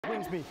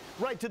brings me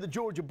right to the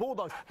Georgia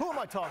Bulldogs. Who am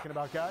I talking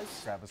about, guys?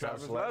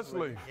 Travis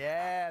Leslie.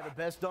 Yeah, the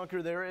best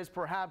dunker there is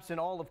perhaps in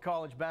all of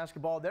college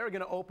basketball. They're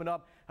going to open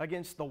up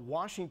against the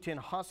Washington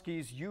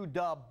Huskies.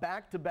 UW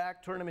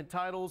back-to-back tournament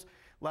titles.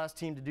 Last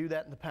team to do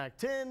that in the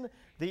Pac-10,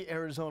 the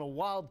Arizona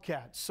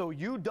Wildcats. So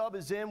UW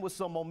is in with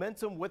some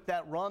momentum with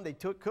that run. They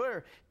took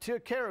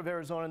care of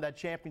Arizona in that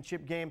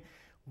championship game.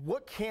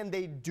 What can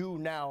they do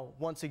now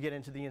once they get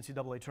into the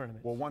NCAA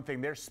tournament? Well, one thing,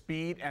 their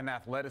speed and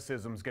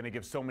athleticism is going to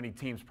give so many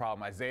teams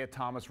problems. Isaiah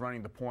Thomas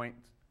running the point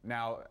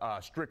now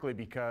strictly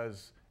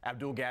because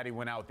Abdul Gaddy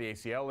went out with the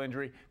ACL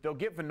injury. They'll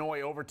get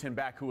Vinoy Overton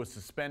back, who was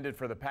suspended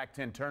for the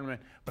Pac-10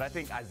 tournament. But I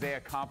think Isaiah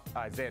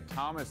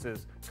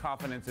Thomas's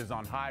confidence is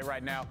on high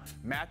right now.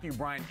 Matthew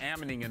Bryant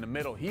Ammoning in the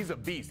middle. He's a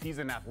beast. He's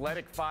an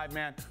athletic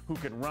five-man who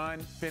can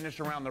run,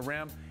 finish around the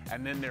rim.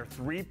 And then their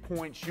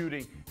three-point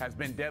shooting has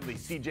been deadly.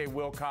 C.J.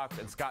 Wilcox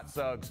and Scott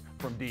Suggs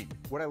from deep.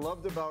 What I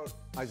loved about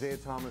Isaiah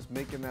Thomas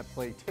making that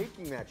play,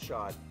 taking that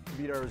shot to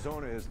beat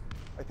Arizona is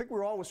I think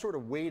we're always sort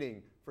of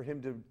waiting for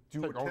him to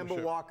do what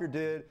Kemba Walker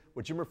did,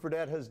 what Jimmer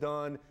Fredette has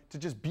done, to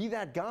just be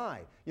that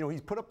guy. You know, he's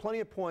put up plenty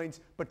of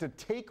points, but to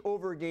take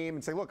over a game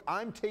and say, look,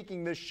 I'm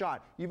taking this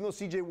shot, even though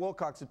C.J.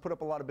 Wilcox has put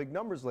up a lot of big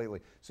numbers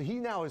lately. So he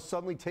now has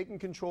suddenly taken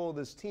control of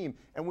this team.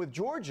 And with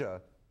Georgia,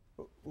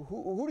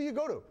 who do you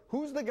go to?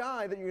 Who's the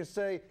guy that you're going to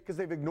say, because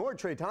they've ignored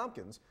Trey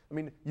Tompkins? I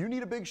mean, you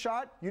need a big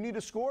shot, you need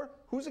to score.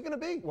 Who's it going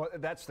to be? Well,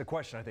 that's the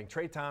question, I think.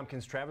 Trey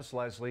Tompkins, Travis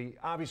Leslie,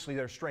 obviously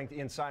their strength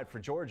inside for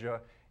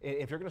Georgia.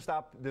 If you're going to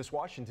stop this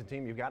Washington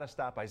team, you've got to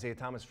stop Isaiah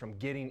Thomas from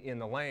getting in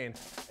the lane.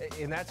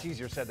 And that's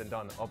easier said than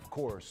done, of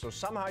course. So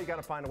somehow you got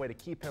to find a way to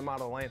keep him out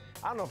of the lane.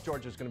 I don't know if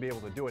Georgia's going to be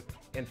able to do it.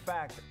 In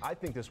fact, I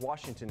think this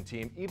Washington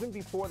team, even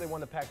before they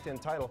won the Pac-10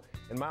 title,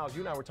 and Miles,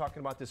 you and I were talking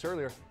about this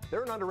earlier,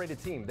 they're an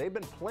underrated team. They've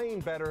been playing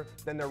better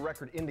than their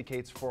record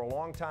indicates for a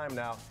long time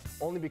now.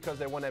 Only because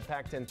they won that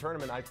Pac-10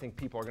 tournament, I think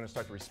people are going to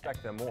start to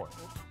respect them more.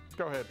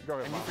 Go ahead.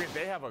 And you forget,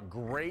 they have a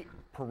great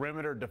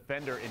perimeter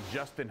defender in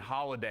Justin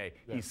Holiday.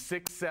 Yeah. He's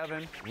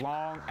 6'7",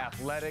 long,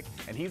 athletic,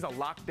 and he's a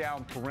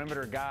lockdown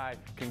perimeter guy,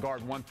 can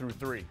guard 1 through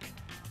 3.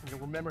 You'll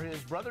remember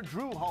his brother,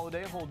 Drew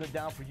Holiday, holding it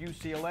down for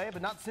UCLA,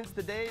 but not since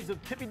the days of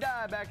Tippy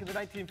Dye back in the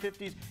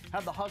 1950s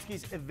have the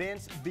Huskies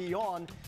advanced beyond